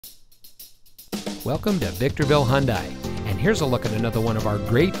Welcome to Victorville Hyundai, and here's a look at another one of our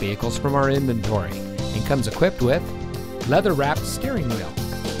great vehicles from our inventory, and comes equipped with leather-wrapped steering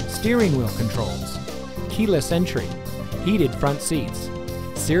wheel controls, keyless entry, heated front seats,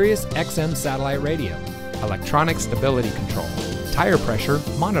 Sirius XM satellite radio, electronic stability control, tire pressure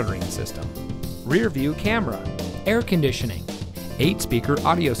monitoring system, rear view camera, air conditioning, 8-speaker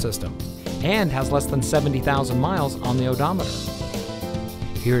audio system, and has less than 70,000 miles on the odometer.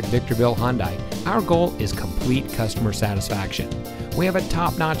 Here at Victorville Hyundai, our goal is complete customer satisfaction. We have a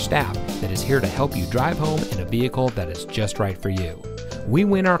top-notch staff that is here to help you drive home in a vehicle that is just right for you. We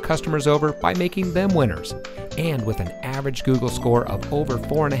win our customers over by making them winners. And with an average Google score of over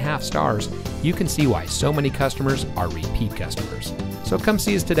 4.5 stars, you can see why so many customers are repeat customers. So come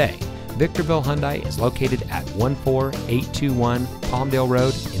see us today. Victorville Hyundai is located at 14821 Palmdale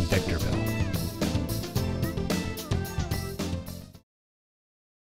Road in Victorville.